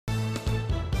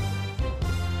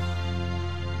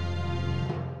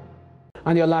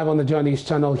And you're live on the JoyNews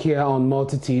channel here on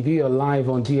Multi TV. You're live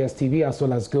on GSTV as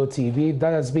well as Go TV.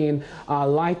 That has been our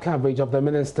live coverage of the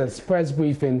Minister's press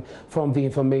briefing from the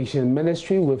Information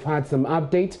Ministry. We've had some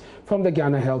update from the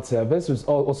Ghana Health Service. We've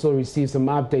also received some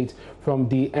update from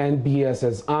the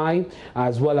NBSSI,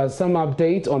 as well as some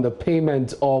update on the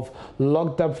payment of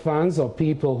locked up funds of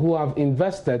people who have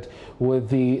invested with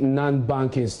the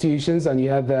non-bank institutions. And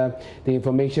you had the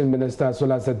Information Minister as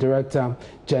well as the Director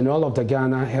General of the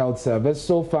Ghana Health Service.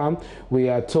 So far, we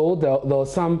are told there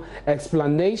was some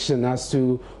explanation as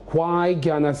to why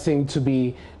Ghana seemed to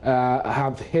be hit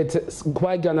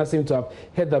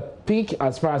the peak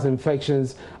as far as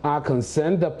infections are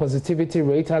concerned. The positivity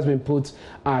rate has been put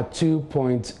at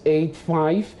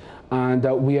 2.85. And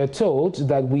we are told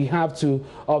that we have to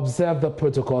observe the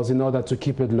protocols in order to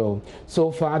keep it low.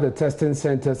 So far, the testing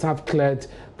centers have cleared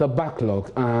the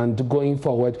backlog, and going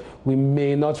forward, we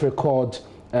may not record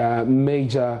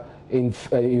major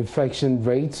infection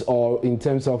rates, or in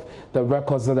terms of the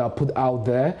records that are put out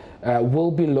there,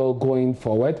 will be low going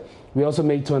forward. We also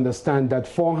made to understand that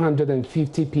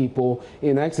 450 people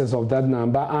in excess of that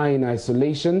number are in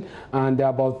isolation, and there are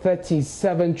about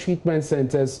 37 treatment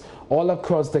centers all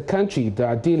across the country that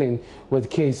are dealing with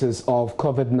cases of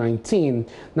COVID-19.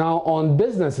 Now, on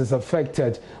businesses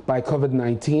affected by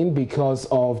COVID-19 because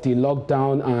of the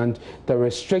lockdown and the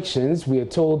restrictions, we are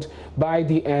told by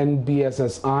the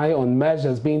NBSSI on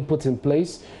measures being put in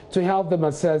place to help them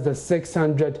assess the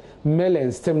 600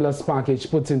 million stimulus package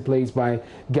put in place by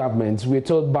government. We're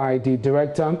told by the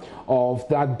director of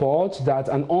that board that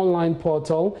an online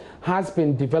portal has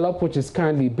been developed, which is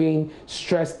currently being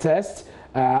stress tested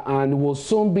and will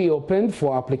soon be opened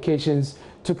for applications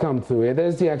to come through. It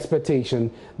is the expectation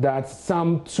that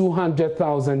some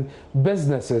 200,000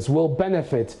 businesses will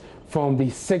benefit from the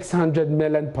 600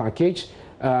 million package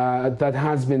that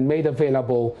has been made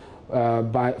available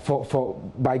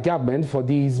by government for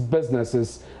these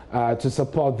businesses to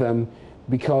support them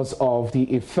because of the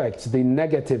effects, the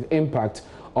negative impact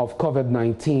of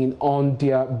COVID-19 on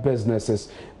their businesses.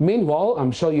 Meanwhile,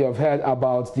 I'm sure you have heard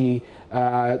about the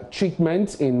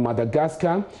treatment in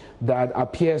Madagascar that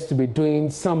appears to be doing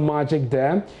some magic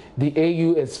there. The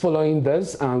AU is following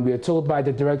this, and we are told by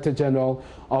the Director General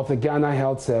of the Ghana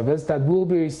Health Service that we'll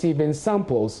be receiving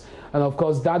samples, and of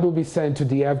course that will be sent to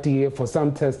the FDA for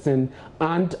some testing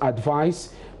and advice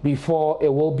before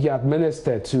it will be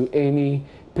administered to any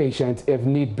patient if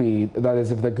need be, that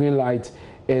is, if the green light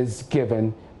is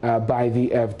given by the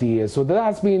FDA. So that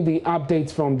has been the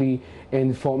updates from the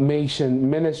Information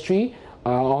Ministry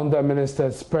on the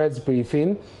Minister's press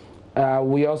briefing.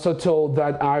 We also told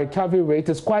that our recovery rate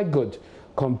is quite good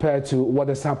compared to what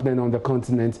is happening on the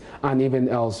continent and even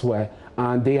elsewhere.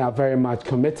 And they are very much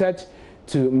committed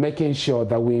to making sure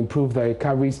that we improve the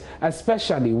recoveries,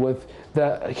 especially with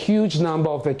the huge number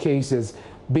of the cases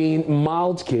being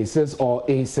mild cases or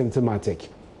asymptomatic.